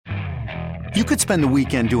You could spend the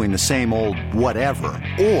weekend doing the same old whatever,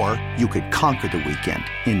 or you could conquer the weekend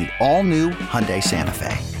in the all-new Hyundai Santa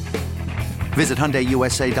Fe. Visit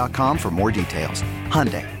HyundaiUSA.com for more details.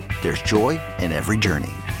 Hyundai, there's joy in every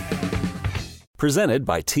journey. Presented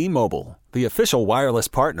by T-Mobile, the official wireless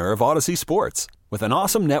partner of Odyssey Sports. With an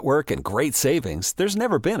awesome network and great savings, there's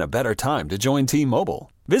never been a better time to join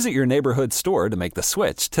T-Mobile. Visit your neighborhood store to make the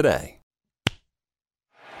switch today.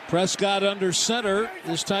 Prescott under center.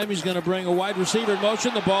 This time he's going to bring a wide receiver in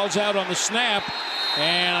motion. The ball's out on the snap,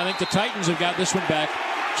 and I think the Titans have got this one back.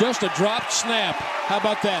 Just a dropped snap. How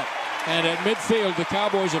about that? And at midfield, the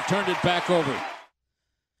Cowboys have turned it back over.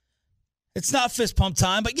 It's not fist pump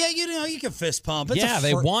time, but yeah, you can fist pump. It's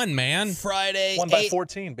they won, man. Friday. Won by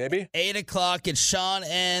 14, baby. 8 o'clock. It's Sean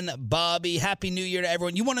and Bobby. Happy New Year to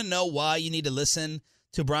everyone. You want to know why you need to listen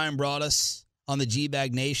to Brian Broaddus on the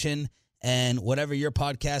G-Bag Nation and whatever your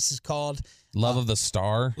podcast is called. Love of the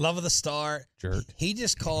Star. Love of the Star. Jerk. He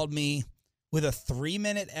just called me with a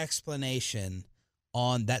 3-minute explanation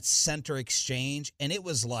on that center exchange, and it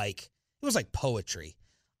was like poetry.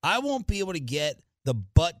 I won't be able to get the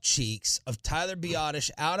butt cheeks of Tyler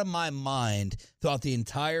Biadasz out of my mind throughout the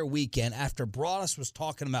entire weekend after Broaddus was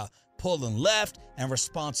talking about pulling left and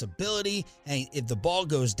responsibility and if the ball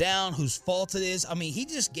goes down, whose fault it is. I mean, he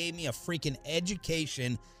just gave me a freaking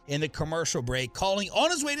education in the commercial break, calling on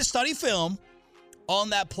his way to study film on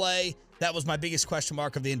that play. That was my biggest question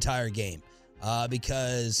mark of the entire game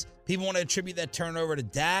because people want to attribute that turnover to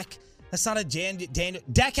Dak. That's not a Daniel.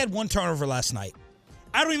 Dak had one turnover last night.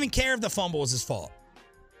 I don't even care if the fumble was his fault.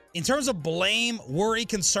 In terms of blame, worry,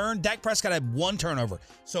 concern, Dak Prescott had one turnover.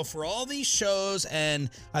 So for all these shows, and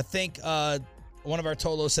I think one of our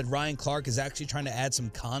Tolos said Ryan Clark is actually trying to add some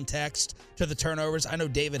context to the turnovers. I know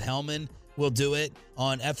David Hellman will do it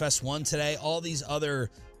on FS1 today. All these other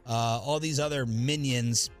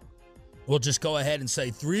minions will just go ahead and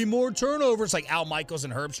say 3 more turnovers like Al Michaels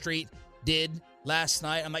and Herb Street did last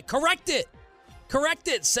night. I'm like, correct it.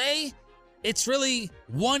 Say it's really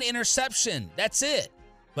 1 interception. That's it.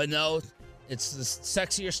 But no, it's the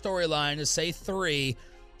sexier storyline to say 3.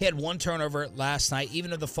 He had 1 turnover last night,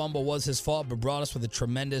 even if the fumble was his fault, but brought us with a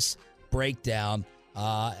tremendous breakdown.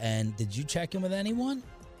 And did you check in with anyone?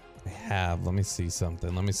 I have. Let me see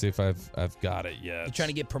something. Let me see if I've got it yet. You trying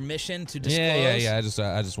to get permission to disclose? Yeah.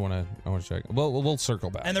 I just want to check. We'll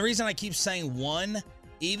circle back. And the reason I keep saying 1,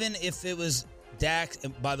 even if it was Dak,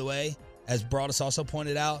 by the way, as Broaddus also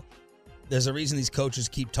pointed out, there's a reason these coaches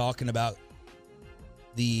keep talking about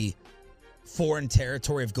the foreign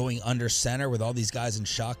territory of going under center with all these guys in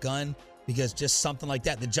shotgun, because just something like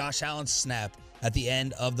that, the Josh Allen snap at the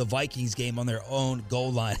end of the Vikings game on their own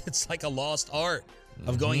goal line, it's like a lost art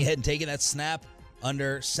of going ahead and taking that snap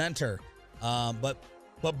under center. But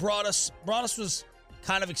Broaddus was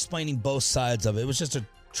kind of explaining both sides of it. It was just a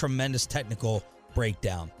tremendous technical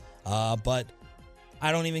breakdown. But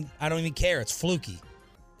I don't even care. It's fluky.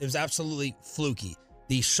 It was absolutely fluky.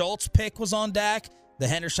 The Schultz pick was on Dak. The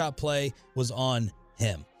Hendershot play was on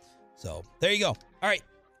him. So there you go. All right,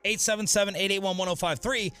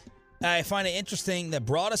 877-881-1053. I find it interesting that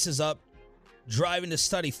Broaddus is up driving to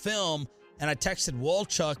study film, and I texted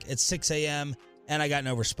Walchuk at 6 a.m., and I got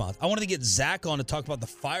no response. I wanted to get Zach on to talk about the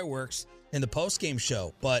fireworks in the postgame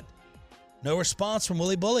show, but no response from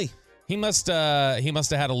Willie Bully. He must have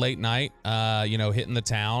had a late night, hitting the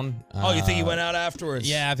town. Oh, you think he went out afterwards?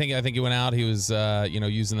 Yeah, I think he went out. He was,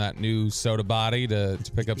 using that new soda body to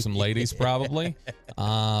pick up some ladies, probably.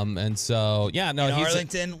 And so, yeah, no, in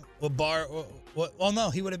Arlington, what bar? Well, no,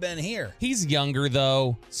 he would have been here. He's younger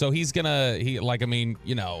though, so he's gonna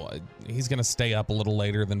stay up a little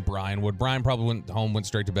later than Brian would. Brian probably went home, went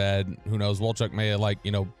straight to bed. Who knows? Walchuk may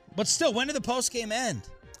have But still, when did the postgame end?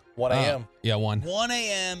 1 a.m. Yeah, 1. 1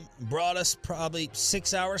 a.m. Brought us probably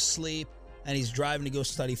 6 hours sleep, and he's driving to go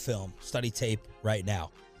study tape right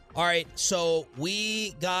now. All right, so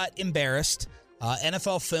we got embarrassed.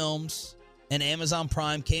 NFL Films and Amazon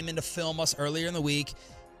Prime came in to film us earlier in the week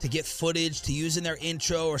to get footage to use in their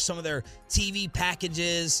intro or some of their TV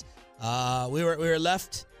packages. We were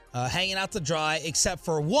left hanging out to dry, except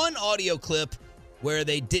for one audio clip where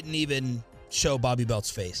they didn't even show Bobby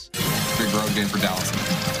Belt's face. Big road game for Dallas.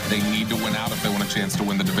 They need to win out if they want a chance to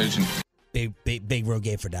win the division. Big road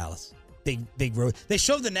game for Dallas. Big road. They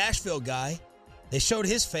showed the Nashville guy. They showed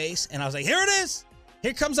his face, and I was like, here it is.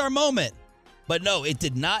 Here comes our moment. But no, it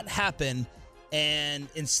did not happen. And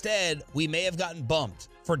instead, we may have gotten bumped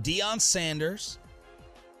for Deion Sanders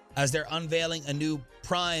as they're unveiling a new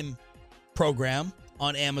Prime program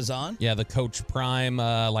on Amazon. Yeah, the Coach Prime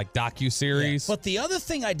docuseries. Yeah. But the other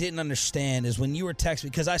thing I didn't understand is when you were texting,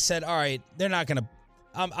 because I said, all right, they're not going to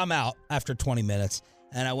I'm out after 20 minutes,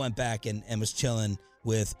 and I went back and was chilling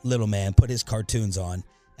with little man, put his cartoons on,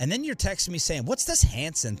 and then you're texting me saying, "What's this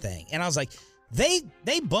Hanson thing?" And I was like, "They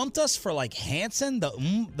bumped us for like Hanson,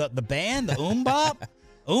 the band, the Bop."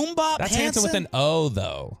 Bop. That's Hanson with an O,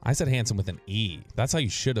 though. I said Hanson with an E. That's how you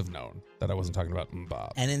should have known that I wasn't talking about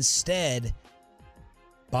Bop. And instead,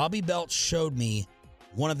 Bobby Belt showed me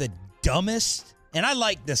one of the dumbest, and I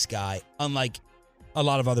like this guy, unlike a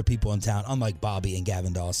lot of other people in town, unlike Bobby and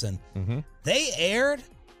Gavin Dawson. Mm-hmm. They aired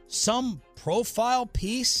some profile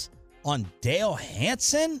piece on Dale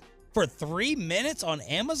Hansen for 3 minutes on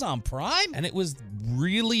Amazon Prime, and it was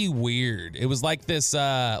really weird. It was like this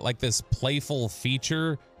playful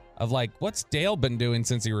feature of like, what's Dale been doing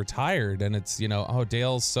since he retired? And it's,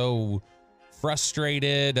 Dale's so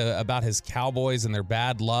frustrated about his Cowboys and their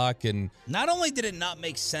bad luck. And not only did it not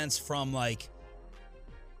make sense from like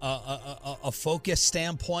a focus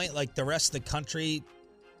standpoint, like the rest of the country,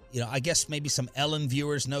 I guess maybe some Ellen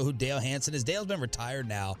viewers know who Dale Hansen is. Dale's been retired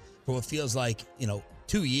now for what feels like,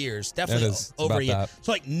 2 years, definitely over a year. That.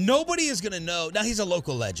 So like nobody is going to know. Now he's a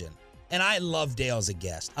local legend, and I love Dale as a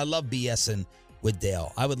guest. I love BSing with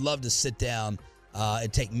Dale. I would love to sit down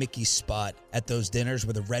and take Mickey's spot at those dinners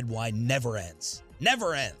where the red wine never ends.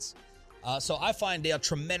 Never ends. So I find Dale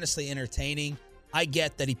tremendously entertaining. I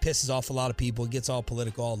get that he pisses off a lot of people. He gets all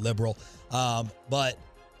political, all liberal. But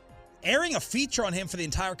airing a feature on him for the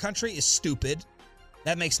entire country is stupid.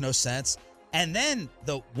 That makes no sense. And then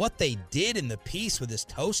what they did in the piece with his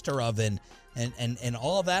toaster oven and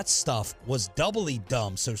all that stuff was doubly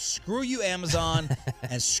dumb. So screw you, Amazon,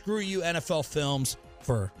 and screw you, NFL Films,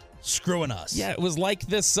 for screwing us. Yeah, it was like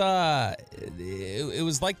this. It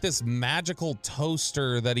was like this magical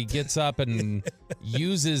toaster that he gets up and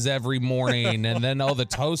uses every morning, and then the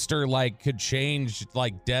toaster could change.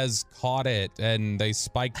 Like Dez caught it, and they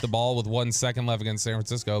spiked the ball with 1 second left against San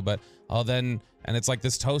Francisco. But and it's like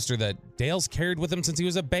this toaster that Dale's carried with him since he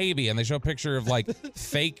was a baby, and they show a picture of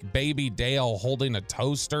fake baby Dale holding a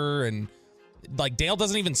toaster, and Dale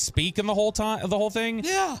doesn't even speak in the whole thing.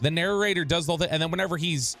 Yeah, the narrator does the whole thing, and then whenever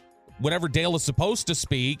Dale is supposed to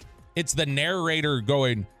speak, it's the narrator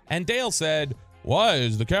going, and Dale said, "What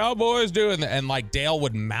is the Cowboys doing?" And Dale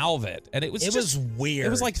would mouth it, and it was weird. It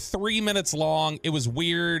was 3 minutes long. It was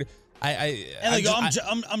weird.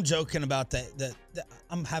 I'm joking about that.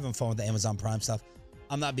 I'm having fun with the Amazon Prime stuff.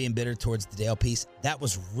 I'm not being bitter towards the Dale piece. That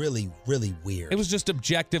was really, really weird. It was just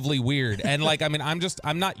objectively weird, and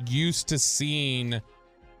I'm not used to seeing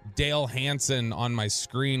Dale Hansen on my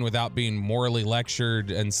screen without being morally lectured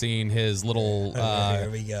and seeing his little here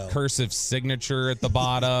we go. Cursive signature at the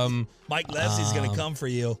bottom. Mike Leslie's going to come for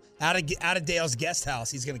you. Out of Dale's guest house,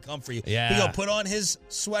 he's going to come for you. Yeah. He's going to put on his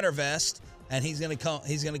sweater vest, and he's going to come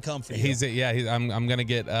for you. I'm going to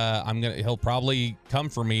get he'll probably come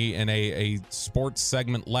for me in a sports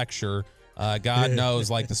segment lecture. God knows,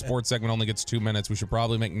 the sports segment only gets 2 minutes. We should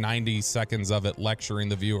probably make 90 seconds of it lecturing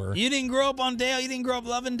the viewer. You didn't grow up on Dale? You didn't grow up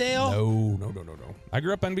loving Dale? No. I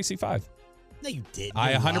grew up NBC5. No, you didn't.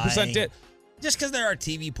 I 100% did. Just because they're our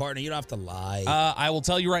TV partner, you don't have to lie. I will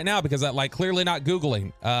tell you right now, because I clearly not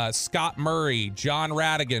Googling. Scott Murray, John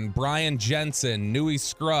Radigan, Brian Jensen, Newey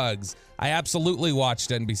Scruggs. I absolutely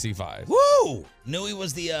watched NBC5. Woo! Newey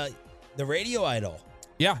was the radio idol.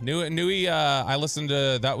 Yeah, Newey, I listened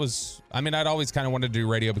to, that was, I'd always kind of wanted to do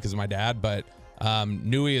radio because of my dad, but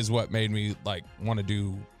Newey is what made me want to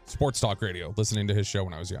do sports talk radio, listening to his show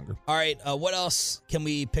when I was younger. All right, what else can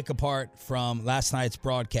we pick apart from last night's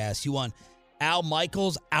broadcast? You want Al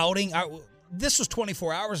Michaels outing? This was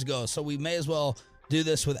 24 hours ago, so we may as well do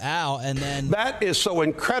this with Al, and then... That is so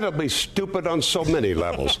incredibly stupid on so many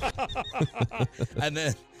levels. And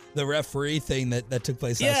then... the referee thing that took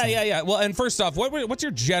place last night. Yeah. Well, and first off, what's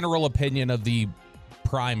your general opinion of the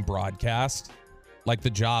Prime broadcast? The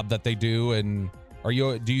job that they do, and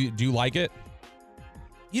do you like it?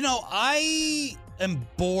 I am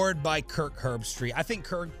bored by Kirk Herbstreit. I think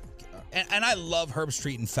Kirk, and I love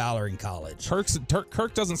Herbstreit and Fowler in college.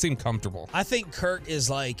 Kirk doesn't seem comfortable. I think Kirk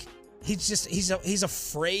is he's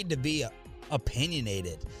afraid to be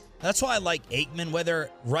opinionated. That's why I like Aikman,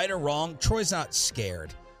 whether right or wrong. Troy's not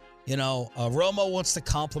scared. Romo wants to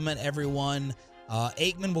compliment everyone.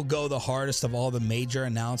 Aikman will go the hardest of all the major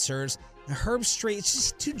announcers. And Herbstreit, it's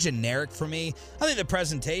just too generic for me. I think the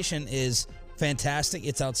presentation is fantastic.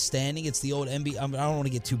 It's outstanding. It's the old NBA. I don't want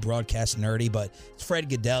to get too broadcast nerdy, but it's Fred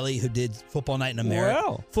Gaudelli who did Football Night in America.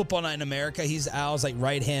 Wow. Football Night in America. He's Al's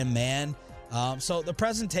right-hand man. So the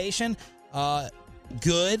presentation,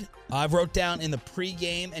 good. I wrote down in the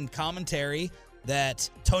pregame and commentary that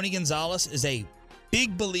Tony Gonzalez is a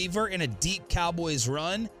big believer in a deep Cowboys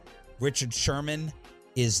run. Richard Sherman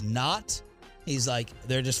is not. He's like,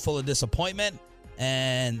 they're just full of disappointment,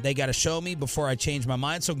 and they got to show me before I change my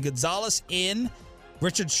mind. So Gonzalez in,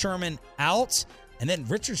 Richard Sherman out, and then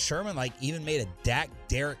Richard Sherman even made a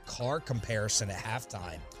Derek Carr comparison at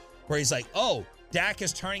halftime, where he's like, oh, Dak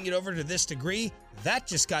is turning it over to this degree. That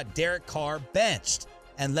just got Derek Carr benched,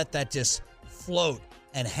 and let that just float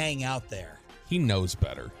and hang out there. He knows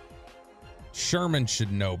better. Sherman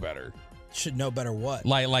should know better. Should know better what?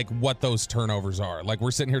 Like what those turnovers are. Like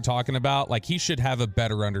we're sitting here talking about, like he should have a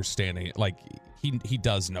better understanding. Like he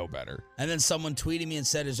does know better. And then someone tweeted me and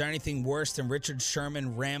said, is there anything worse than Richard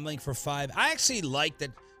Sherman rambling for 5? I actually like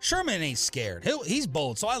that Sherman ain't scared. He's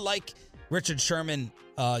bold. So I like Richard Sherman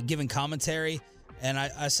giving commentary. And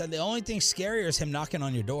I said the only thing scarier is him knocking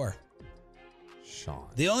on your door. Sean.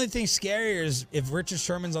 The only thing scarier is if Richard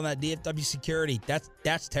Sherman's on that DFW security.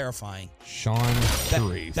 That's terrifying. Sean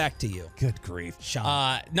grief. Back to you. Good grief.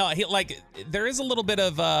 Sean. No, there is a little bit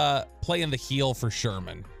of playing the heel for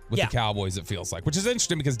Sherman with the Cowboys, it feels like, which is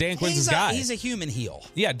interesting because Dan Quinn's his guy. He's a human heel.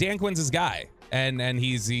 Yeah, Dan Quinn's his guy. And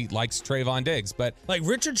he likes Trayvon Diggs. But like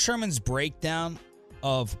Richard Sherman's breakdown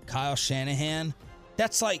of Kyle Shanahan,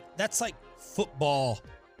 that's like football.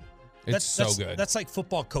 It's so good. That's like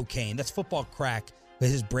football cocaine. That's football crack with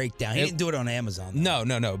his breakdown. He didn't do it on Amazon, though.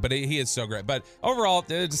 No. But he is so great. But overall,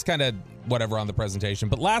 just kind of whatever on the presentation.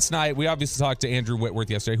 But last night, we obviously talked to Andrew Whitworth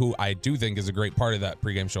yesterday, who I do think is a great part of that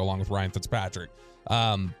pregame show along with Ryan Fitzpatrick.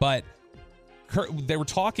 But they were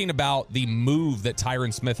talking about the move that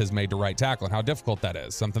Tyron Smith has made to right tackle and how difficult that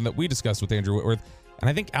is. Something that we discussed with Andrew Whitworth. And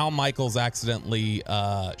I think Al Michaels accidentally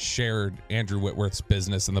shared Andrew Whitworth's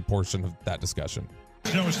business in the portion of that discussion.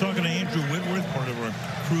 I was talking to Andrew Whitworth, part of our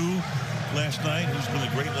crew last night, who's been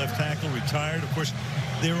a great left tackle, retired. Of course,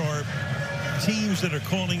 there are teams that are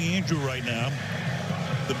calling Andrew right now.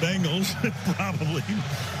 The Bengals, probably.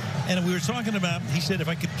 And we were talking about, he said, if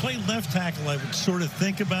I could play left tackle, I would sort of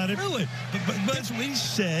think about it. Really? But he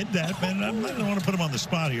said that, and I don't want to put him on the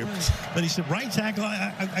spot here, but he said, right tackle,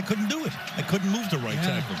 I couldn't do it. I couldn't move to right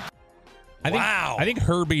tackle. I think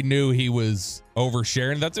Herbie knew he was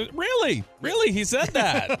oversharing. That's really he said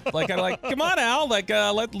that. Come on, Al.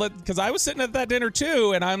 Because I was sitting at that dinner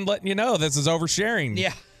too, and I'm letting you know this is oversharing.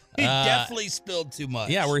 Yeah, he definitely spilled too much.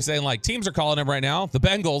 Yeah, we're saying teams are calling him right now. The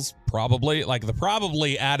Bengals probably the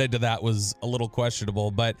probably added to that was a little questionable,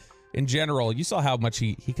 but in general, you saw how much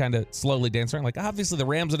he kind of slowly danced around. Obviously, the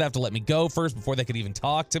Rams would have to let me go first before they could even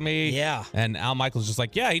talk to me. Yeah. And Al Michaels just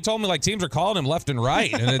he told me teams are calling him left and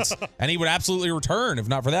right, and and he would absolutely return if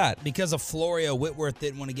not for that. Because of Florio, Whitworth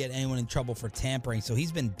didn't want to get anyone in trouble for tampering, so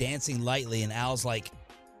he's been dancing lightly, and Al's like,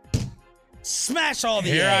 smash all the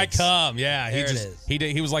Here eggs. I come. Yeah, There it is.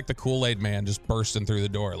 He was like the Kool-Aid man, just bursting through the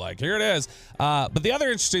door. Here it is. But the other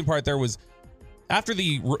interesting part there was, after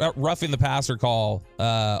the roughing the passer call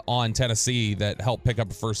on Tennessee that helped pick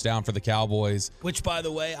up a first down for the Cowboys. Which, by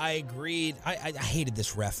the way, I agreed. I hated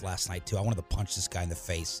this ref last night, too. I wanted to punch this guy in the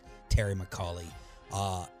face, Terry McCauley.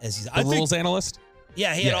 Rules analyst?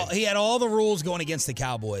 Yeah, he had all the rules going against the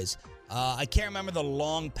Cowboys. I can't remember the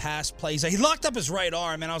long pass plays. He locked up his right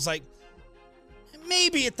arm, and I was like,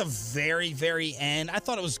 maybe at the very, very end. I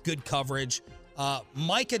thought it was good coverage.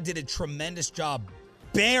 Micah did a tremendous job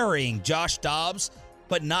burying Josh Dobbs,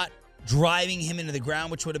 but not driving him into the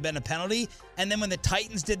ground, which would have been a penalty. And then when the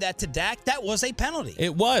Titans did that to Dak, that was a penalty.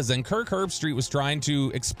 It was, and Kirk Herbstreit was trying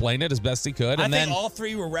to explain it as best he could. And I think all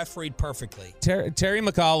three were refereed perfectly. Terry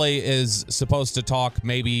McCauley is supposed to talk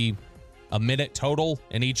maybe a minute total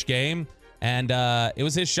in each game, and it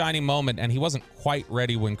was his shining moment, and he wasn't quite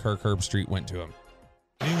ready when Kirk Herbstreit went to him.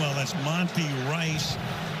 Meanwhile, that's Monty Rice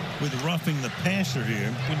with roughing the passer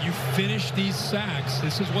here. When you finish these sacks,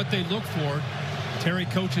 this is what they look for. Terry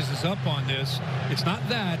coaches is up on this. It's not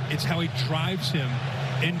that, it's how he drives him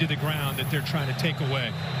into the ground that they're trying to take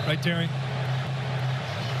away. Right, Terry?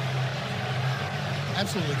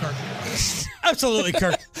 Absolutely, Kirk. Absolutely,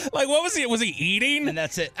 Kirk. What was he? Was he eating? And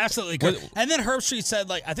that's it. Absolutely, Kirk. And then Herbstreit said,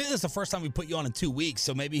 I think this is the first time we put you on in 2 weeks,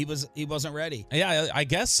 so maybe he wasn't ready. Yeah, I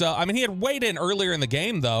guess so. I mean, he had weighed in earlier in the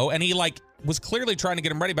game, though, and he, was clearly trying to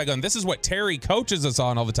get him ready by going, this is what Terry coaches us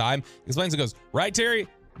on all the time. He explains and goes, right, Terry?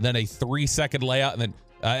 Then a 3-second layout, and then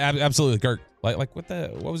absolutely, Kirk. What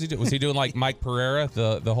was he doing? Was he doing Mike Pereira,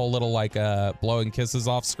 the whole little blowing kisses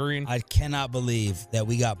off screen? I cannot believe that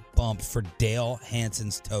we got bumped for Dale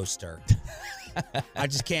Hansen's toaster. I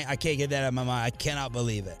can't get that out of my mind. I cannot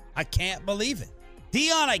believe it. I can't believe it.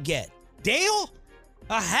 Dion, I get. Dale?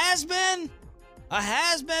 A has-been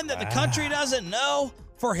that the country doesn't know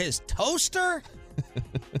for his toaster?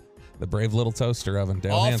 The brave little toaster oven,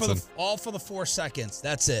 Dale Hansen. All for the 4 seconds.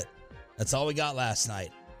 That's it. That's all we got last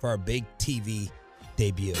night for our big TV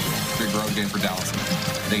debut. Big road game for Dallas.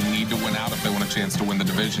 They need to win out if they want a chance to win the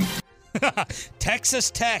division. Texas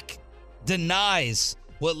Tech denies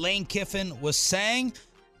what Lane Kiffin was saying.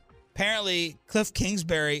 Apparently, Cliff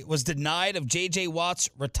Kingsbury was denied of J.J. Watt's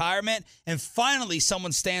retirement. And finally,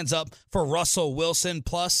 someone stands up for Russell Wilson,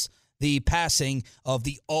 plus the passing of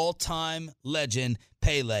the all-time legend,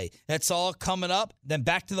 Pele. That's all coming up. Then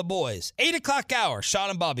back to the boys. 8 o'clock hour. Sean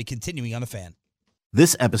and Bobby continuing on The Fan.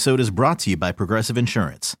 This episode is brought to you by Progressive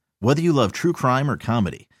Insurance. Whether you love true crime or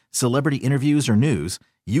comedy, celebrity interviews or news,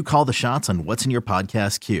 you call the shots on what's in your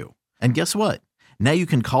podcast queue. And guess what? Now you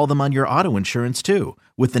can call them on your auto insurance too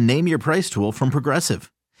with the Name Your Price tool from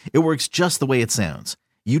Progressive. It works just the way it sounds.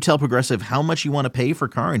 You tell Progressive how much you want to pay for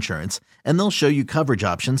car insurance, and they'll show you coverage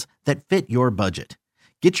options that fit your budget.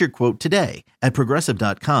 Get your quote today at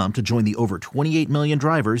Progressive.com to join the over 28 million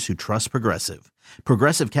drivers who trust Progressive.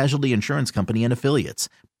 Progressive Casualty Insurance Company and Affiliates.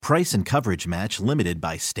 Price and coverage match limited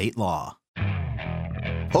by state law.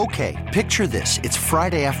 Okay, picture this. It's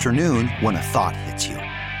Friday afternoon when a thought hits you.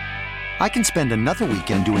 I can spend another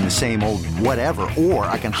weekend doing the same old whatever, or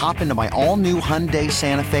I can hop into my all-new Hyundai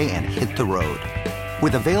Santa Fe and hit the road.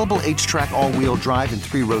 With available H-Track all-wheel drive and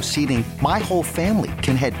 3-row seating, my whole family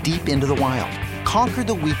can head deep into the wild. Conquer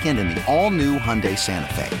the weekend in the all-new Hyundai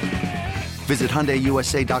Santa Fe. Visit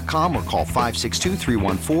HyundaiUSA.com or call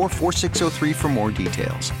 562-314-4603 for more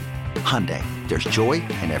details. Hyundai, there's joy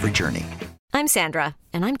in every journey. I'm Sandra,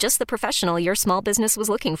 and I'm just the professional your small business was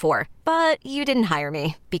looking for. But you didn't hire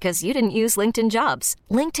me because you didn't use LinkedIn Jobs.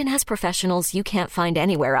 LinkedIn has professionals you can't find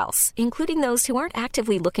anywhere else, including those who aren't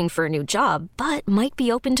actively looking for a new job, but might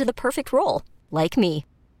be open to the perfect role, like me.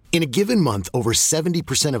 In a given month, over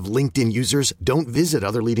 70% of LinkedIn users don't visit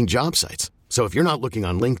other leading job sites. So if you're not looking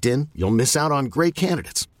on LinkedIn, you'll miss out on great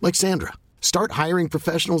candidates like Sandra. Start hiring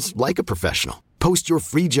professionals like a professional. Post your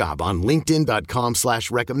free job on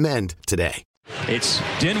linkedin.com/recommend today. It's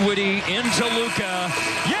Dinwiddie into Luka.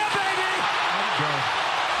 Yeah,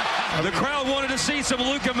 baby! The crowd wanted to see some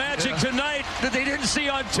Luka magic tonight that they didn't see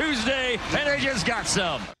on Tuesday, and they just got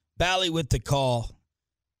some. Bally with the call.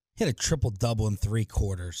 Hit a triple-double in 3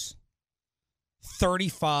 quarters.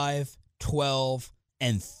 35, 12,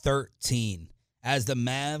 and 13. As the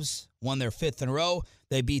Mavs won their 5th in a row,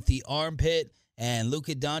 they beat the Armpit, and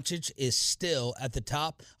Luka Doncic is still at the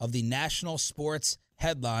top of the national sports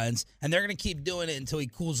headlines, and they're going to keep doing it until he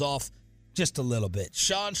cools off just a little bit.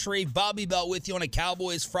 Sean Shreve, Bobby Belt with you on a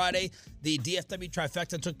Cowboys Friday. The DFW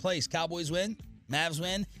trifecta took place. Cowboys win, Mavs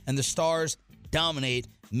win, and the Stars dominate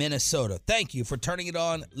Minnesota. Thank you for turning it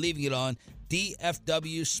on, leaving it on.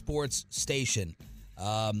 DFW Sports Station.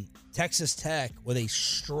 Texas Tech with a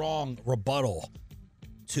strong rebuttal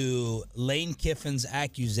to Lane Kiffin's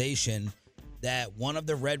accusation that one of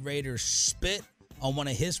the Red Raiders spit on one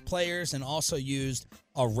of his players and also used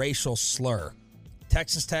a racial slur.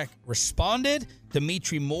 Texas Tech responded,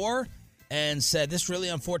 Dimitri Moore, and said, "This is really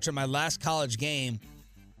unfortunate. My last college game,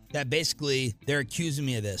 that basically they're accusing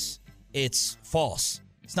me of this. It's false.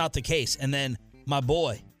 It's not the case." And then my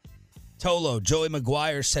boy, Tolo, Joey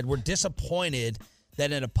Maguire, said, "We're disappointed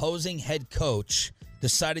that an opposing head coach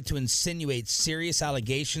decided to insinuate serious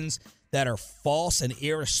allegations that are false and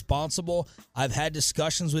irresponsible. I've had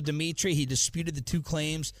discussions with Dimitri. He disputed the 2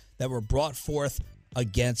 claims that were brought forth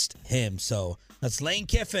against him." So that's Lane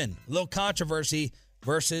Kiffin. A little controversy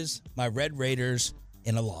versus my Red Raiders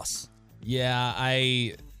in a loss. Yeah,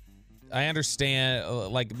 I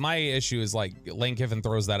understand. Like, my issue is, like, Lane Kiffin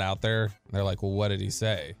throws that out there. And they're like, well, what did he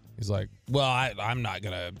say? He's like, well, I'm not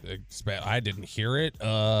going to expect. I didn't hear it.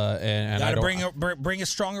 And got to bring a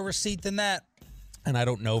stronger receipt than that. And I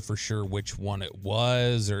don't know for sure which one it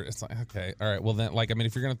was, or it's like, okay, all right, well then, like, I mean,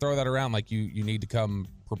 if you're going to throw that around, like, you need to come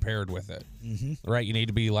prepared with it, right? You need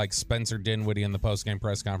to be like Spencer Dinwiddie in the post-game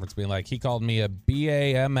press conference being like, he called me a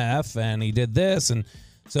BAMF and he did this. And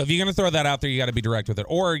so if you're going to throw that out there, you got to be direct with it.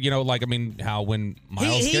 Or, you know, like, I mean, how when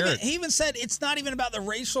Myles Garrett. He even said it's not even about the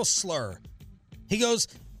racial slur. He goes,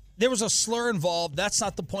 there was a slur involved. That's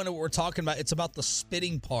not the point of what we're talking about. It's about the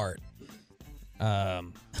spitting part.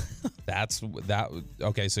 That's that.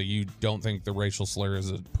 Okay, so you don't think the racial slur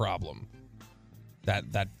is a problem?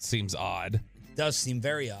 That seems odd. It does seem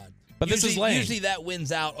very odd. But this is Lane. Usually that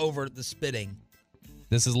wins out over the spitting.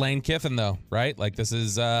 This is Lane Kiffin, though, right? Like, this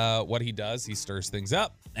is what he does. He stirs things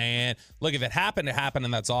up. And look, if it happened, it happened,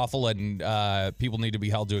 and that's awful, and people need to be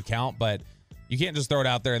held to account. But you can't just throw it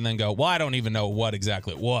out there and then go, well, I don't even know what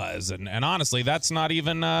exactly it was. And honestly, that's not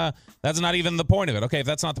even the point of it. Okay, if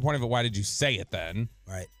that's not the point of it, why did you say it then?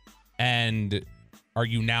 Right. And are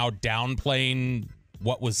you now downplaying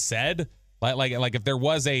what was said? Like if there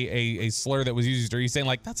was a slur that was used, are you saying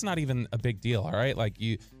like that's not even a big deal? All right, like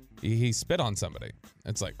he spit on somebody.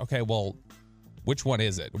 It's like, okay, well, which one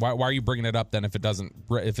is it? Why are you bringing it up then if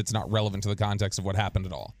it's not relevant to the context of what happened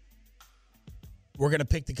at all? We're going to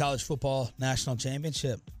pick the college football national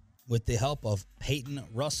championship with the help of Peyton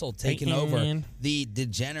Russell taking over the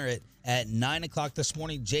Degenerate at 9 o'clock this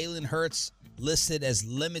morning. Jalen Hurts listed as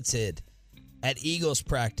limited at Eagles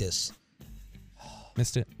practice.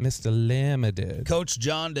 Mr. Limited. Coach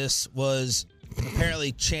Jaundice was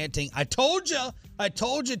apparently chanting, I told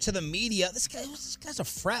you to the media. This guy's a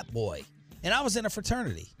frat boy. And I was in a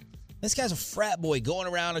fraternity. This guy's a frat boy going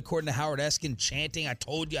around, according to Howard Eskin, chanting, I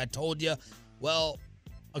told you. Well,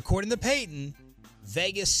 according to Peyton,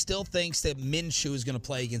 Vegas still thinks that Minshew is going to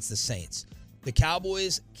play against the Saints. The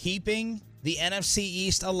Cowboys keeping the NFC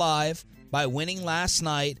East alive by winning last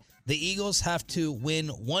night. The Eagles have to win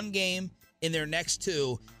one game in their next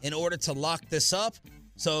two in order to lock this up.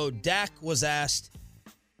 So Dak was asked,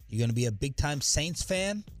 you going to be a big-time Saints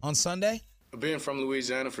fan on Sunday? Being from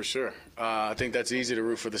Louisiana, for sure. I think that's easy to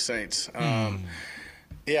root for the Saints.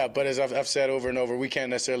 Yeah, but as I've said over and over, we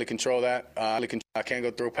can't necessarily control that. I can't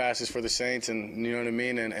go throw passes for the Saints and, you know what I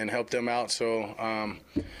mean, and help them out. So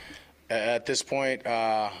at this point,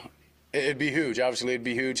 it'd be huge. Obviously, it'd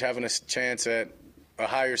be huge having a chance at a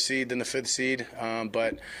higher seed than the 5th seed.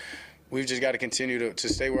 But we've just got to continue to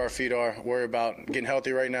stay where our feet are, worry about getting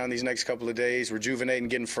healthy right now in these next couple of days, rejuvenating,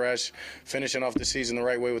 getting fresh, finishing off the season the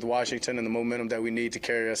right way with Washington and the momentum that we need to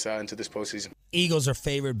carry us into this postseason. Eagles are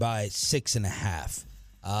favored by 6.5.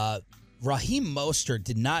 Raheem Mostert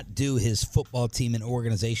did not do his football team and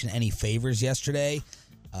organization any favors yesterday.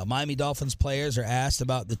 Miami Dolphins players are asked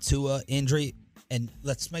about the Tua injury, and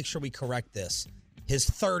let's make sure we correct this. His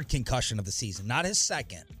 3rd concussion of the season, not his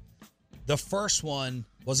 2nd. The first one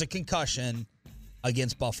was a concussion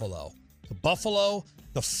against Buffalo.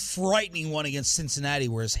 The frightening one against Cincinnati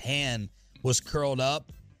where his hand was curled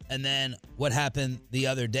up, and then what happened the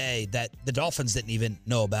other day that the Dolphins didn't even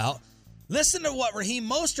know about. Listen to what Raheem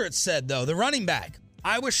Mostert said, though, the running back.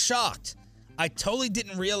 I was shocked. I totally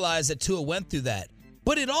didn't realize that Tua went through that.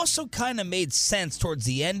 But it also kind of made sense towards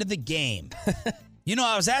the end of the game. You know,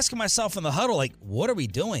 I was asking myself in the huddle, like, what are we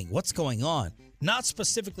doing? What's going on? Not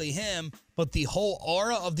specifically him, but the whole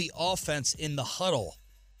aura of the offense in the huddle.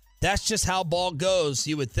 That's just how ball goes,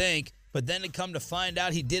 you would think. But then to come to find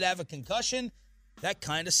out he did have a concussion, that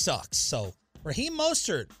kind of sucks. So, Raheem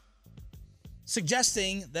Mostert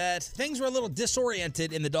suggesting that things were a little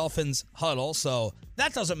disoriented in the Dolphins huddle, so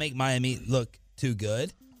that doesn't make Miami look too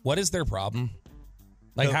good. What is their problem?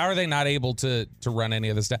 Like, how are they not able to run any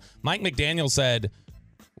of this stuff? Mike McDaniel said,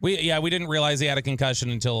 we didn't realize he had a concussion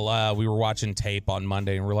until we were watching tape on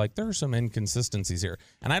Monday, and we're like, there are some inconsistencies here.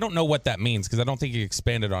 And I don't know what that means, because I don't think he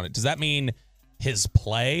expanded on it. Does that mean his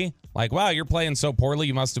play? Like, wow, you're playing so poorly,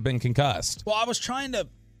 you must have been concussed. Well, I was trying to...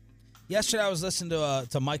 Yesterday, I was listening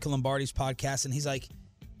to Michael Lombardi's podcast, and he's like,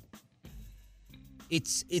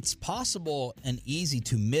 it's possible and easy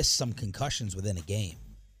to miss some concussions within a game.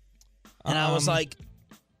 And I was like,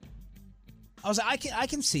 I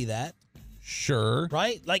can see that. Sure.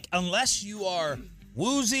 Right? Like, unless you are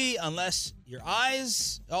woozy, unless your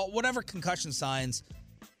eyes, whatever concussion signs,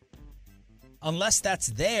 unless that's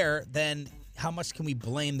there, then how much can we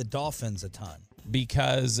blame the Dolphins a ton?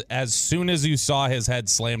 Because as soon as you saw his head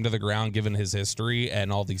slam to the ground, given his history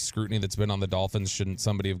and all the scrutiny that's been on the Dolphins, shouldn't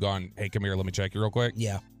somebody have gone, hey, come here, let me check you real quick?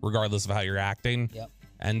 Yeah. Regardless of how you're acting. Yep.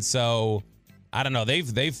 And so, I don't know.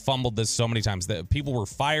 They've fumbled this so many times that people were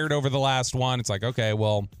fired over the last one. It's like, okay,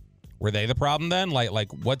 well, were they the problem then?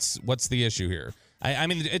 Like what's the issue here? I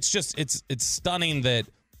mean, it's stunning that,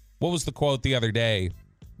 what was the quote the other day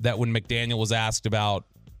that when McDaniel was asked about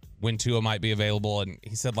when Tua might be available, and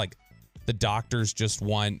he said, like, the doctors just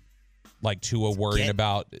want, like, Tua worrying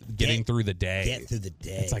about getting through the day. Get through the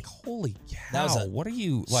day. It's like, holy cow. That was what are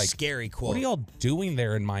you, like, scary quote. What are y'all doing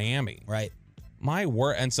there in Miami? Right. My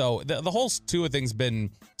word. And so the whole Tua thing's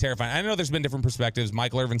been terrifying. I know there's been different perspectives.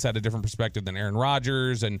 Michael Irvin's had a different perspective than Aaron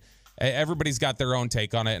Rodgers, and everybody's got their own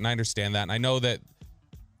take on it, and I understand that. And I know that,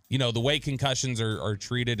 you know, the way concussions are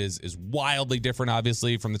treated is wildly different,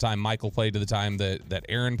 obviously, from the time Michael played to the time that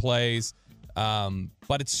Aaron plays.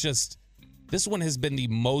 But it's just, this one has been the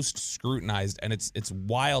most scrutinized, and it's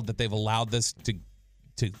wild that they've allowed this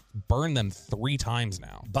to burn them 3 times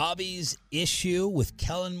now. Bobby's issue with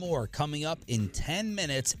Kellen Moore coming up in 10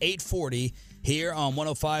 minutes, 8:40 here on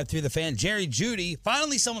 105.3 The Fan. Jerry Jeudy,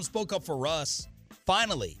 finally someone spoke up for Russ.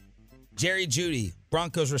 Finally. Jerry Jeudy,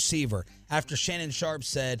 Broncos receiver, after Shannon Sharpe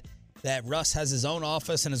said that Russ has his own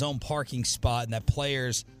office and his own parking spot and that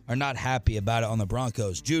players are not happy about it on the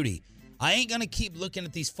Broncos. Jeudy, I ain't going to keep looking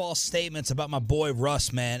at these false statements about my boy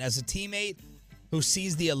Russ, man. As a teammate who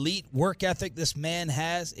sees the elite work ethic this man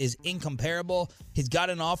has is incomparable. He's got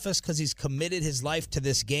an office because he's committed his life to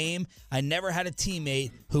this game. I never had a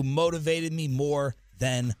teammate who motivated me more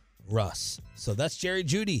than Russ. So that's Jerry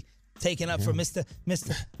Jeudy taking up for Mr.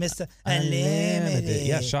 Unlimited.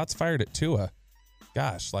 Yeah, shots fired at Tua.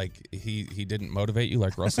 Gosh, like he didn't motivate you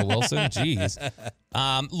like Russell Wilson. Jeez.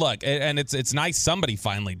 Look, and it's nice somebody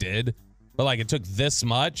finally did, but like it took this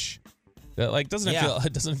much. Like doesn't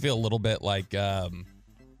it feel a little bit like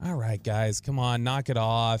all right, guys, come on, knock it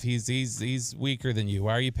off. He's weaker than you.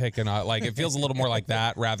 Why are you picking on? Like it feels a little more like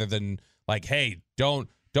that rather than like, hey, don't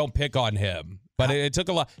pick on him. But it took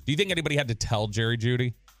a lot. Do you think anybody had to tell Jerry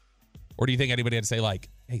Jeudy? Or do you think anybody had to say like,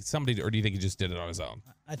 hey, somebody, or do you think he just did it on his own?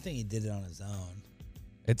 I think he did it on his own.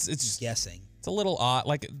 It's just guessing. It's a little odd.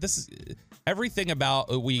 Like this is everything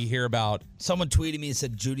about we hear about. Someone tweeted me and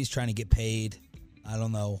said Judy's trying to get paid. I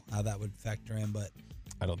don't know how that would factor in, but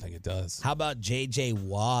I don't think it does. How about J.J.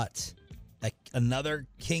 Watt? Like another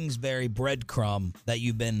Kingsbury breadcrumb that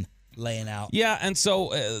you've been laying out. Yeah, and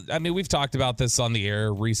so I mean we've talked about this on the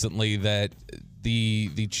air recently that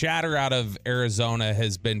the chatter out of Arizona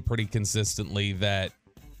has been pretty consistently that,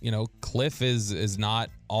 you know, Cliff is not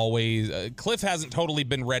always Cliff hasn't totally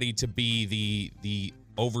been ready to be the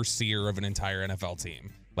overseer of an entire NFL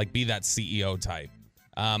team, like be that CEO type.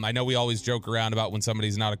 I know we always joke around about when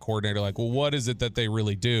somebody's not a coordinator, like, well, what is it that they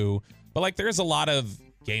really do? But like there's a lot of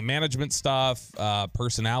game management stuff,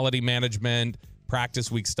 personality management,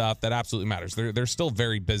 practice week stuff that absolutely matters. They're still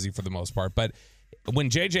very busy for the most part. But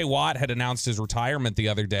when J.J. Watt had announced his retirement the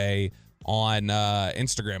other day on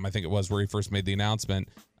Instagram, I think it was, where he first made the announcement,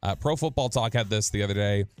 Pro Football Talk had this the other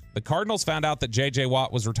day. The Cardinals found out that J.J.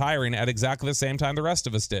 Watt was retiring at exactly the same time the rest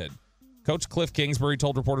of us did. Coach Cliff Kingsbury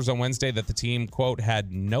told reporters on Wednesday that the team, quote,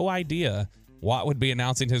 had no idea Watt would be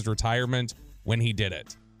announcing his retirement when he did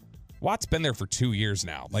it. Watt's been there for 2 years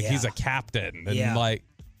now. Like, he's a captain. And, like,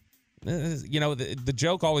 you know, the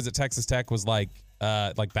joke always at Texas Tech was like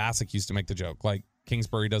Bassick used to make the joke. Like,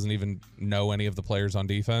 Kingsbury doesn't even know any of the players on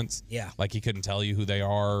defense. Yeah. Like, he couldn't tell you who they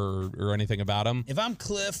are or anything about them. If I'm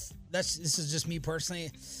Cliff, this is just me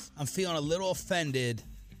personally, I'm feeling a little offended,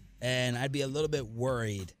 and I'd be a little bit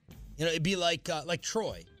worried. You know, it'd be like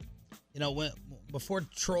Troy. You know, before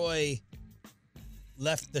Troy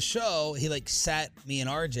left the show, he like sat me and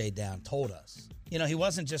RJ down, told us. You know, he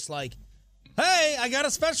wasn't just like, hey, I got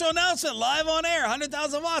a special announcement live on air,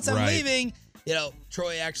 100,000 watts, I'm leaving. You know,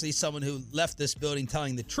 Troy actually is someone who left this building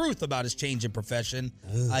telling the truth about his change in profession.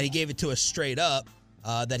 He gave it to us straight up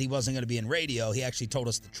that he wasn't going to be in radio. He actually told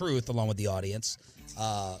us the truth along with the audience.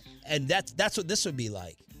 And that's what this would be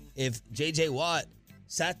like. If J.J. Watt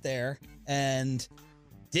sat there and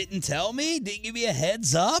didn't tell me, didn't give me a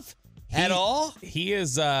heads up at all. He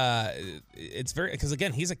is, it's very, because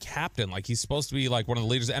again, he's a captain. Like, he's supposed to be like one of the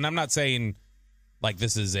leaders. And I'm not saying like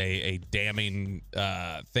this is a damning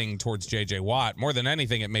thing towards J.J. Watt. More than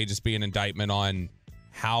anything, it may just be an indictment on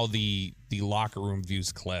how the locker room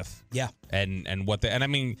views Cliff. Yeah. And what and I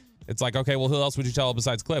mean, it's like, okay, well, who else would you tell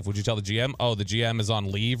besides Cliff? Would you tell the GM? Oh, the GM is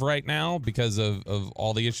on leave right now because of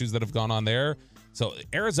all the issues that have gone on there. So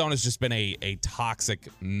Arizona's just been a toxic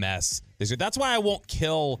mess this year. That's why I won't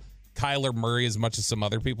kill Kyler Murray as much as some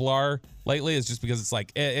other people are lately. It's just because it's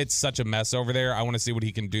like it's such a mess over there. I want to see what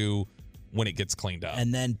he can do when it gets cleaned up.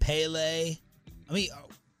 And then Pele. I mean,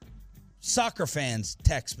 soccer fans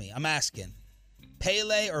text me. I'm asking,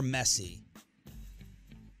 Pele or Messi?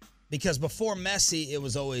 Because before Messi, it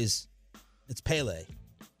was always, it's Pele,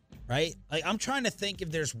 right? Like, I'm trying to think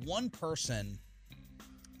if there's one person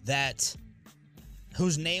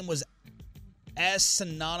whose name was as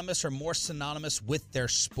synonymous or more synonymous with their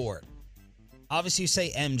sport. Obviously, you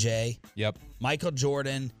say MJ. Yep. Michael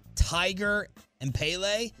Jordan, Tiger, and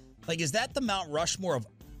Pele. Like, is that the Mount Rushmore of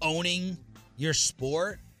owning your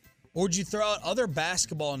sport? Or would you throw out other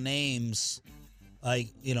basketball names like,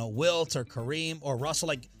 you know, Wilt or Kareem or Russell?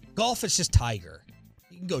 Like, golf is just Tiger.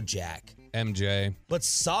 You can go Jack. MJ. But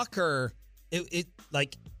soccer, it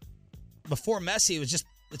like, before Messi,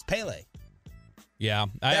 it's Pele. Yeah.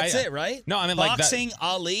 That's it, right? No, I mean, boxing, like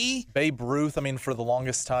Ali. Babe Ruth, I mean, for the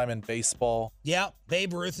longest time in baseball. Yeah,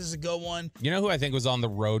 Babe Ruth is a good one. You know who I think was on the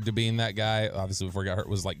road to being that guy, obviously before he got hurt,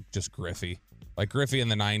 was like just Griffey. Like Griffey in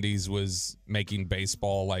the 90s was making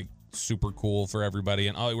baseball like super cool for everybody.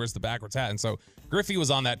 And he wears the backwards hat. And so Griffey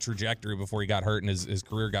was on that trajectory before he got hurt and his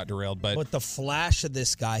career got derailed. But the flash of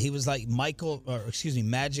this guy, he was like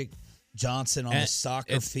Magic Johnson on the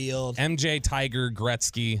soccer field. MJ, Tiger,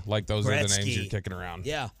 Gretzky, like those are the names you're kicking around.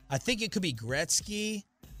 Yeah. I think it could be Gretzky,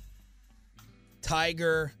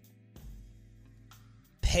 Tiger,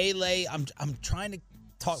 Pele, I'm trying to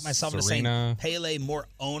talk myself into saying Pele, more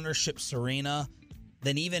ownership, Serena,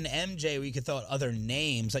 than even MJ, where you could throw out other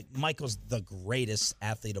names. Like Michael's the greatest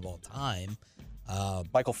athlete of all time.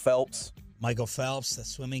 Michael Phelps. The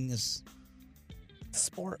swimming is a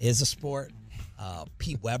sport.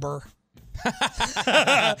 Pete Weber.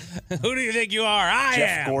 Who do you think you are? I Jeff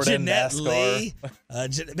am. Gordon, Jeanette NASCAR. Lee.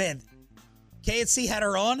 Man, KNC had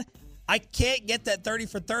her on. I can't get that 30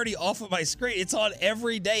 for 30 off of my screen. It's on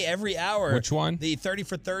every day, every hour. Which one? The 30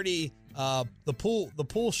 for 30, the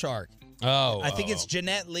pool shark. I think it's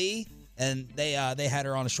Jeanette Lee, and they had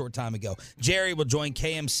her on a short time ago. Jerry will join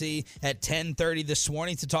KMC at 10:30 this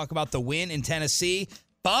morning to talk about the win in Tennessee.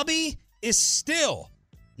 Bobby is still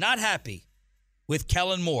not happy with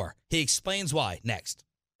Kellen Moore. He explains why next.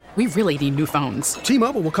 We really need new phones.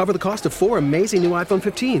 T-Mobile will cover the cost of 4 amazing new iPhone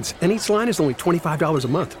 15s, and each line is only $25 a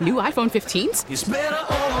month. New iPhone 15s? It's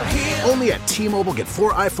better over here. Only at T-Mobile, get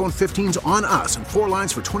 4 iPhone 15s on us and 4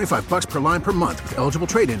 lines for $25 per line per month with eligible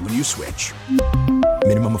trade-in when you switch.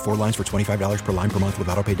 Minimum of 4 lines for $25 per line per month with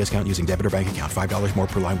autopay discount using debit or bank account. $5 more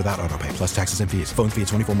per line without autopay, plus taxes and fees. Phone fee at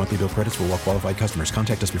 24 monthly bill credits for well-qualified customers.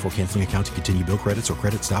 Contact us before canceling account to continue bill credits or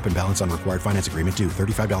credit stop and balance on required finance agreement due.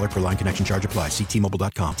 $35 per line connection charge applies. See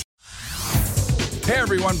T-Mobile.com. Hey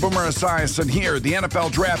everyone, Boomer Esiason here. The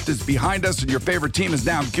NFL Draft is behind us and your favorite team is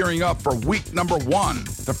now gearing up for week number 1.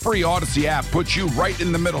 The free Odyssey app puts you right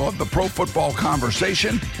in the middle of the pro football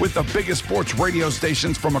conversation with the biggest sports radio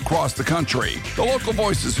stations from across the country. The local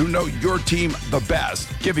voices who know your team the best,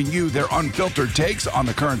 giving you their unfiltered takes on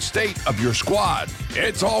the current state of your squad.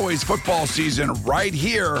 It's always football season right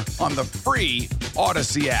here on the free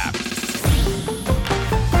Odyssey app.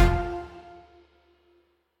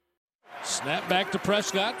 Snap back to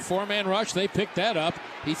Prescott. 4-man rush. They pick that up.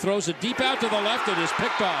 He throws it deep out to the left. It is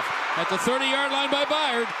picked off at the 30-yard line by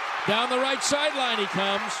Byard. Down the right sideline he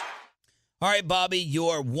comes. All right, Bobby,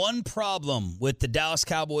 your one problem with the Dallas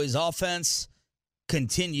Cowboys offense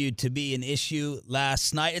continued to be an issue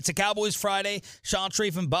last night. It's a Cowboys Friday. Sean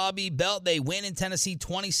Sharif and Bobby Belt, they win in Tennessee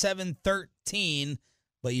 27-13,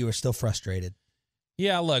 but you were still frustrated.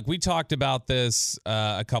 Yeah, look, we talked about this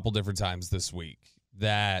a couple different times this week.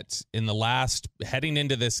 That in heading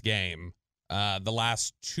into this game, the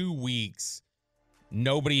last 2 weeks,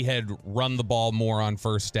 nobody had run the ball more on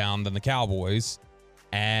first down than the Cowboys,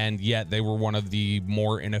 and yet they were one of the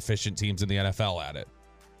more inefficient teams in the NFL at it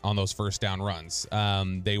on those first down runs.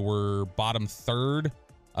 They were bottom third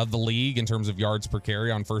of the league in terms of yards per carry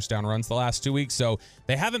on first down runs the last 2 weeks, so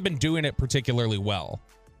they haven't been doing it particularly well,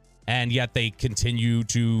 and yet they continue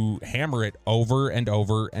to hammer it over and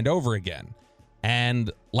over and over again.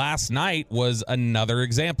 And last night was another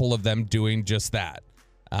example of them doing just that.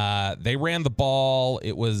 They ran the ball.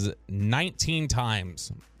 It was 19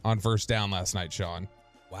 times on first down last night, Sean.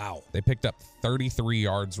 Wow. They picked up 33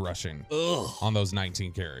 yards rushing on those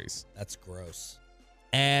 19 carries. That's gross.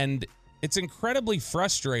 And it's incredibly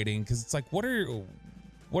frustrating because it's like, what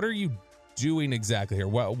are you doing exactly here?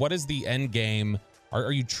 What is the end game?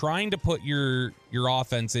 Are you trying to put your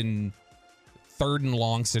offense in 3rd and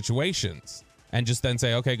long situations? And just then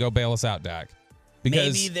say, okay, go bail us out, Dak.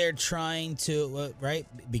 Because maybe they're trying to, right?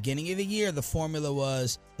 Beginning of the year, the formula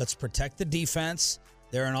was, let's protect the defense.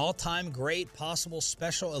 They're an all-time great possible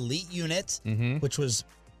special elite unit, which was,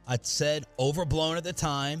 I said, overblown at the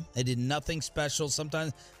time. They did nothing special.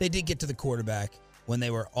 Sometimes they did get to the quarterback when they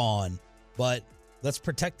were on. But let's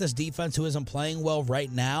protect this defense who isn't playing well right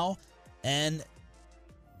now. And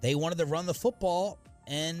they wanted to run the football,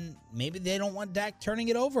 and maybe they don't want Dak turning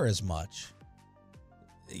it over as much.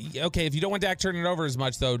 Okay, if you don't want Dak turning it over as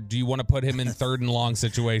much, though, do you want to put him in 3rd and long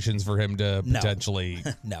situations for him to potentially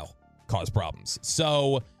cause problems?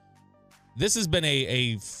 So this has been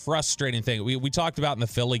a frustrating thing. We talked about in the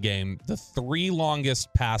Philly game, the 3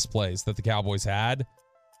 longest pass plays that the Cowboys had,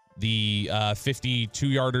 the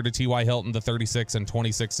 52-yarder to T.Y. Hilton, the 36 and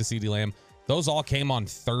 26 to CeeDee Lamb, those all came on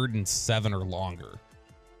 3rd and 7 or longer.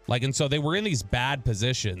 And so they were in these bad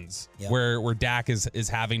positions where Dak is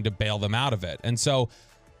having to bail them out of it. And so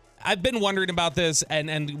I've been wondering about this,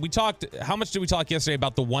 and we talked, how much did we talk yesterday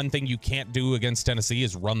about the one thing you can't do against Tennessee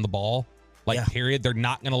is run the ball? Period. They're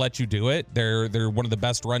not going to let you do it. They're one of the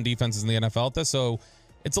best run defenses in the NFL at this, so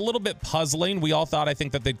it's a little bit puzzling. We all thought, I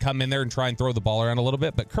think, that they'd come in there and try and throw the ball around a little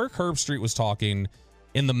bit, but Kirk Herbstreit was talking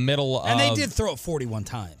in the middle of... And they did throw it 41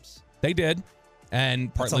 times. They did,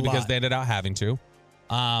 and partly because they ended up having to.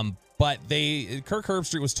 But Kirk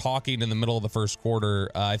Herbstreit was talking in the middle of the first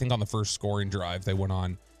quarter, I think on the first scoring drive they went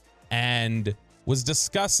on, and was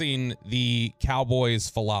discussing the Cowboys'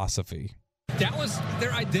 philosophy. Dallas,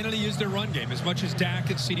 their identity is their run game. As much as Dak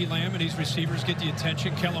and CeeDee Lamb and these receivers get the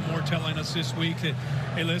attention, Kellen Moore telling us this week that,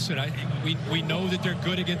 hey, listen, we know that they're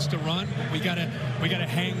good against the run. We gotta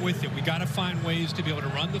hang with it. We gotta find ways to be able to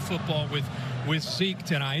run the football with Zeke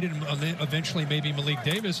tonight and eventually maybe Malik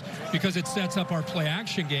Davis, because it sets up our play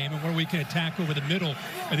action game and where we can attack over the middle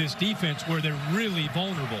of this defense where they're really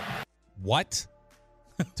vulnerable. What?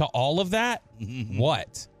 To all of that?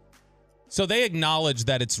 What? So they acknowledge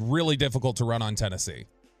that it's really difficult to run on Tennessee.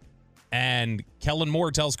 And Kellen Moore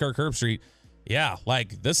tells Kirk Herbstreit, yeah,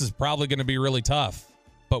 like, this is probably going to be really tough,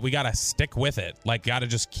 but we got to stick with it. Like, got to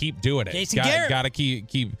just keep doing it. Got to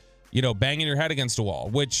keep, banging your head against a wall,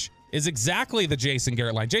 which is exactly the Jason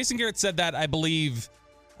Garrett line. Jason Garrett said that, I believe,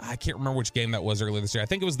 I can't remember which game that was earlier this year. I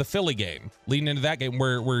think it was the Philly game, leading into that game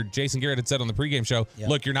where Jason Garrett had said on the pregame show,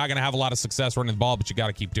 look, you're not going to have a lot of success running the ball, but you got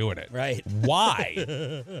to keep doing it. Right.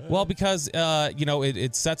 Why? Well, because,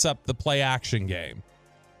 it sets up the play action game.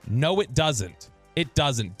 No, it doesn't. It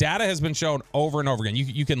doesn't. Data has been shown over and over again.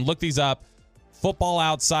 You can look these up. Football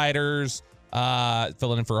Outsiders,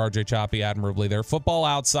 filling in for RJ Choppy admirably there. Football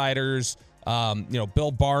Outsiders,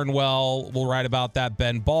 Bill Barnwell will write about that.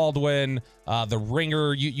 Ben Baldwin, The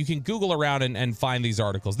Ringer. You can Google around and find these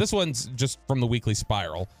articles. This one's just from the Weekly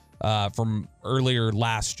Spiral from earlier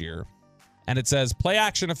last year. And it says, play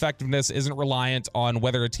action effectiveness isn't reliant on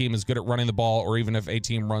whether a team is good at running the ball or even if a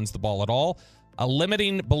team runs the ball at all. A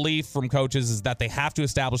limiting belief from coaches is that they have to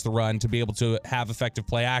establish the run to be able to have effective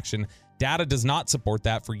play action. Data does not support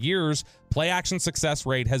that. For years, play action success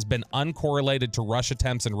rate has been uncorrelated to rush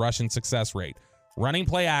attempts and rush and success rate. Running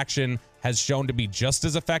play action has shown to be just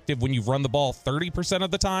as effective when you've run the ball 30%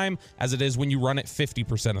 of the time as it is when you run it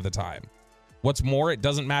 50% of the time. What's more, it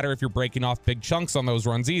doesn't matter if you're breaking off big chunks on those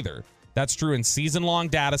runs either. That's true in season-long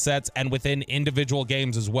data sets and within individual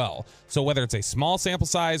games as well. So whether it's a small sample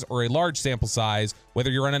size or a large sample size,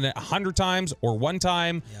 whether you're running it 100 times or one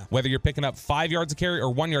time, whether you're picking up 5 yards of carry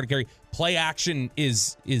or 1 yard of carry, play action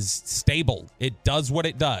is stable. It does what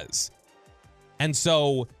it does. And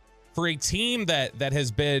so for a team that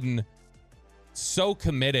has been so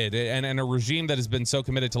committed and a regime that has been so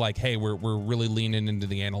committed to like, hey, we're really leaning into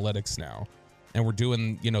the analytics now and we're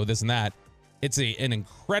doing, this and that. It's an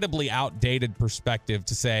incredibly outdated perspective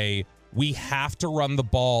to say we have to run the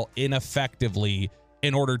ball ineffectively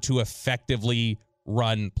in order to effectively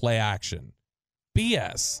run play action.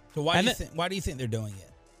 BS. So why do you think they're doing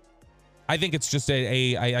it? I think it's just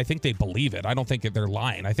I think they believe it. I don't think they're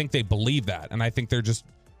lying. I think they believe that. And I think they're just,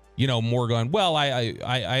 more going, well,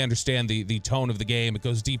 I understand the tone of the game. It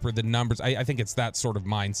goes deeper than numbers. I think it's that sort of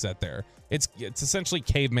mindset there. It's essentially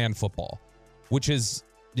caveman football, which is,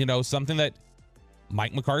 something that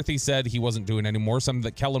Mike McCarthy said he wasn't doing anymore. Something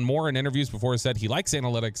that Kellen Moore in interviews before said he likes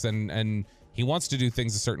analytics and he wants to do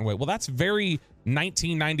things a certain way. Well, that's very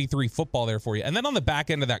 1993 football there for you. And then on the back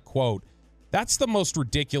end of that quote, that's the most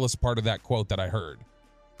ridiculous part of that quote that I heard,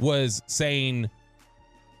 was saying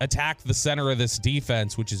attack the center of this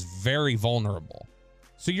defense, which is very vulnerable.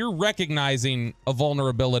 So you're recognizing a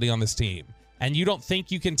vulnerability on this team, and you don't think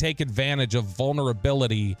you can take advantage of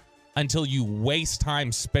vulnerability until you waste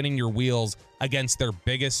time spinning your wheels against their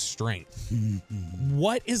biggest strength.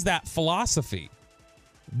 What is that philosophy?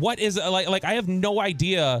 What is like I have no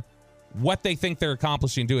idea what they think they're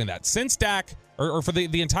accomplishing doing that. Since Dak, or for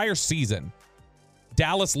the entire season,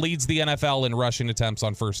 Dallas leads the NFL in rushing attempts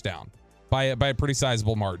on first down by a pretty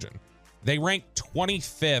sizable margin. They rank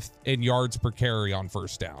 25th in yards per carry on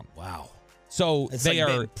first down. Wow. So it's they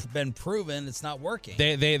like are been proven it's not working.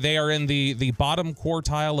 They are in the bottom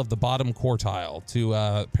quartile of the bottom quartile,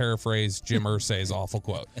 to paraphrase Jim Irsay's awful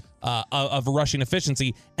quote, of rushing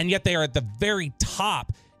efficiency, and yet they are at the very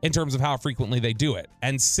top in terms of how frequently they do it.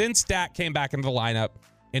 And since Dak came back into the lineup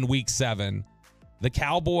in Week 7, the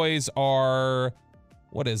Cowboys are,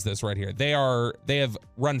 what is this right here? They have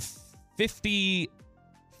run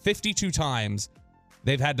 52 times.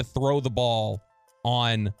 They've had to throw the ball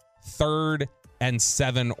on 3rd and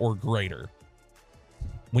 7 or greater.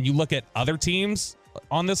 When you look at other teams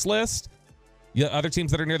on this list, other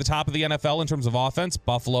teams that are near the top of the NFL in terms of offense,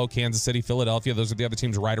 Buffalo, Kansas City, Philadelphia, those are the other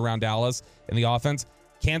teams right around Dallas in the offense.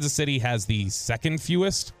 Kansas City has the second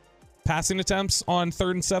fewest passing attempts on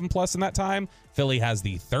 3rd and 7 plus in that time. Philly has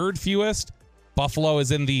the 3rd fewest. Buffalo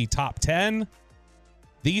is in the top 10.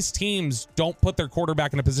 These teams don't put their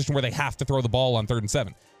quarterback in a position where they have to throw the ball on 3rd and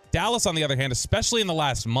 7. Dallas, on the other hand, especially in the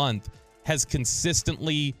last month, has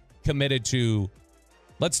consistently committed to,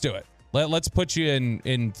 let's do it. Let's put you in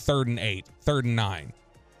 3rd and 8, 3rd and 9.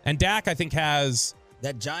 And Dak, I think, has...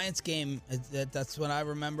 That Giants game, that's what I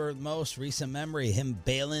remember most, recent memory, him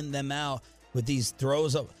bailing them out with these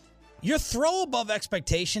throws up. your throw above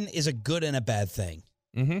expectation is a good and a bad thing.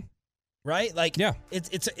 Mm-hmm. Right? Like, yeah.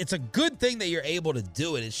 It's a good thing that you're able to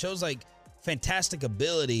do it. It shows like fantastic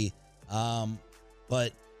ability.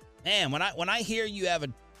 But man, when I hear you have a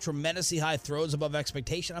tremendously high throws above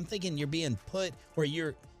expectation, I'm thinking you're being put where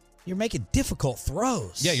you're making difficult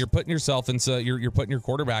throws. Yeah, you're putting yourself into you're putting your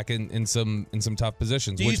quarterback in some tough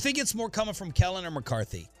positions. Do you think it's more coming from Kellen or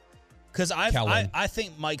McCarthy? Because I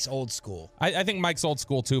think Mike's old school. I think Mike's old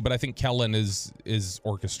school too, but I think Kellen is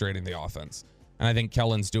orchestrating the offense. And I think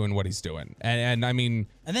Kellen's doing what he's doing. And I mean...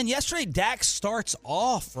 And then yesterday, Dak starts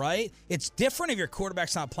off, right? It's different if your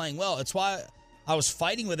quarterback's not playing well. It's why I was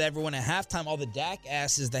fighting with everyone at halftime, all the Dak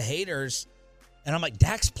asses, the haters. And I'm like,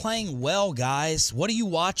 Dak's playing well, guys. What are you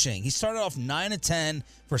watching? He started off 9 of 10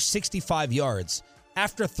 for 65 yards.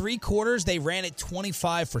 After 3 quarters, they ran it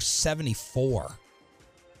 25 for 74.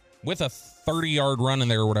 With a 30-yard run in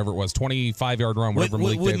there or whatever it was, 25-yard run, whatever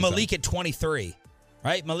Malik did. With Malik at 23.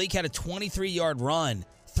 Right? Malik had a 23-yard run.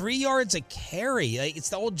 3 yards a carry. Like, it's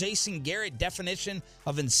the old Jason Garrett definition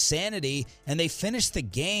of insanity. And they finished the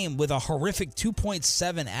game with a horrific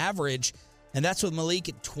 2.7 average. And that's with Malik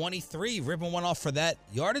at 23. Ripping one off for that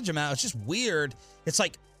yardage amount. It's just weird. It's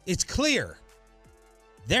like, it's clear.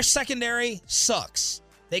 Their secondary sucks.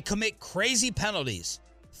 They commit crazy penalties.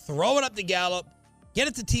 Throw it up to Gallup. Get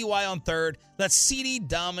it to T.Y. on third. Let CD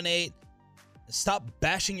dominate. Stop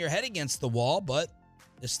bashing your head against the wall, but...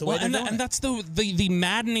 It's the way they're doing it. And that's the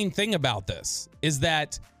maddening thing about this is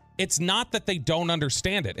that it's not that they don't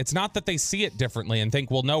understand it. It's not that they see it differently and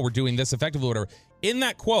think, well, no, we're doing this effectively or whatever. In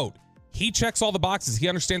that quote, he checks all the boxes. He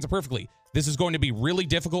understands it perfectly. This is going to be really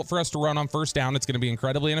difficult for us to run on first down. It's going to be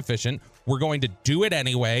incredibly inefficient. We're going to do it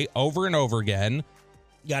anyway, over and over again.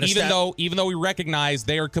 Even though we recognize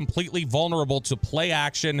they are completely vulnerable to play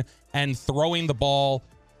action and throwing the ball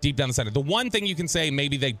deep down the center. The one thing you can say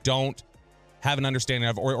maybe they don't have an understanding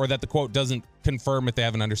of, or that the quote doesn't confirm if they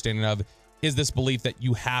have an understanding of, is this belief that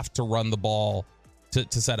you have to run the ball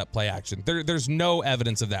to set up play action. There's no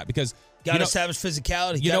evidence of that because got to establish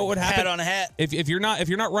physicality. You know what happened? Hat on a hat. If you're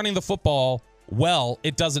not running the football well,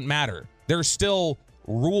 it doesn't matter. There's still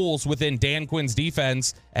rules within Dan Quinn's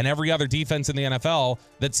defense and every other defense in the NFL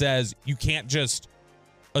that says you can't just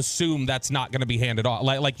assume that's not going to be handed off.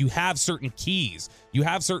 Like you have certain keys. You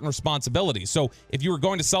have certain responsibilities. So if you were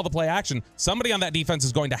going to sell the play action, somebody on that defense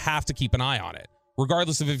is going to have to keep an eye on it,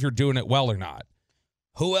 regardless of if you're doing it well or not.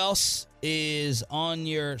 Who else is on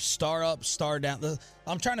your star up, star down?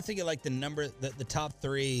 I'm trying to think of like the top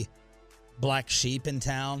 3 black sheep in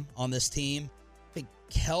town on this team. I think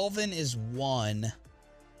Kelvin is 1.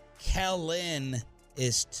 Kellen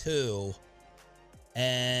is 2.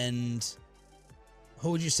 And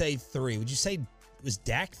who would you say 3? Would you say was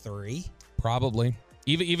Dak 3? Probably.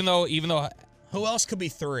 Even though who else could be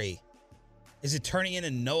 3? Is it turning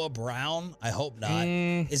into Noah Brown? I hope not.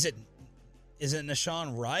 Is it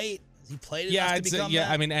Nashawn Wright? Has he played enough to become that?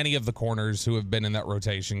 I mean, any of the corners who have been in that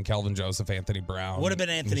rotation, Kelvin Joseph, Anthony Brown. Would have been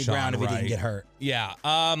Anthony Brown if he didn't get hurt. Yeah.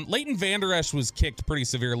 Leighton Vander Esch was kicked pretty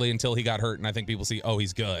severely until he got hurt, and I think people see, oh,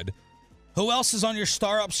 he's good. Who else is on your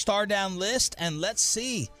star up, star down list? And let's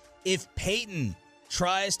see if Peyton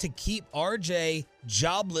tries to keep RJ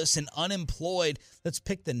jobless and unemployed. Let's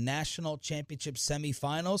pick the national championship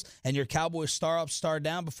semifinals and your Cowboys star up, star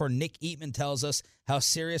down before Nick Eatman tells us how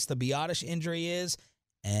serious the Biotish injury is.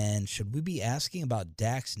 And should we be asking about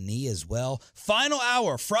Dak's knee as well? Final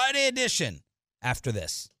hour, Friday edition, after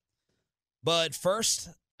this. But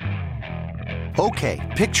first... Okay,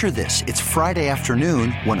 picture this. It's Friday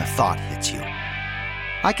afternoon when a thought hits you.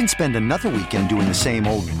 I can spend another weekend doing the same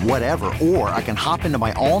old whatever, or I can hop into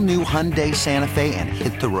my all-new Hyundai Santa Fe and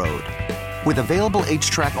hit the road. With available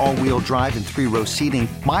H-Track all-wheel drive and 3-row seating,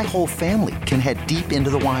 my whole family can head deep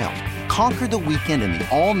into the wild. Conquer the weekend in the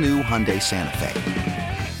all-new Hyundai Santa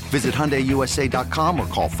Fe. Visit HyundaiUSA.com or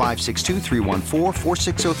call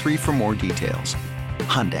 562-314-4603 for more details.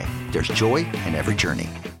 Hyundai, there's joy in every journey.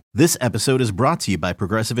 This episode is brought to you by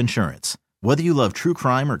Progressive Insurance. Whether you love true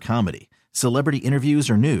crime or comedy, celebrity interviews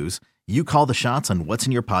or news, you call the shots on what's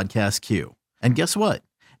in your podcast queue. And guess what?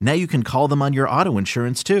 Now you can call them on your auto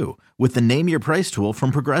insurance too with the Name Your Price tool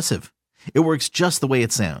from Progressive. It works just the way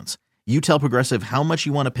it sounds. You tell Progressive how much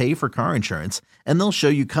you want to pay for car insurance, and they'll show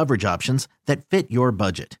you coverage options that fit your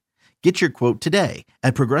budget. Get your quote today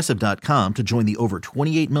at Progressive.com to join the over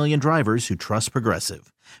 28 million drivers who trust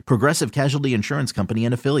Progressive. Progressive Casualty Insurance Company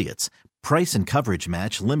and Affiliates. Price and coverage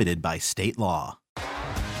match limited by state law.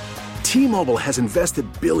 T-Mobile has invested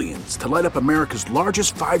billions to light up America's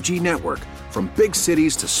largest 5G network, from big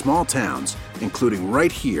cities to small towns, including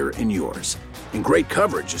right here in yours. And great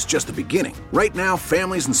coverage is just the beginning. Right now,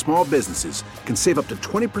 families and small businesses can save up to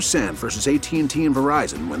 20% versus AT&T and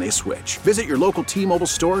Verizon when they switch. Visit your local T-Mobile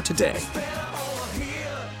store today.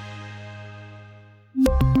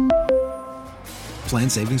 Plan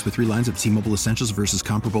savings with 3 lines of T-Mobile Essentials versus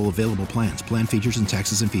comparable available plans. Plan features and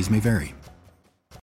taxes and fees may vary.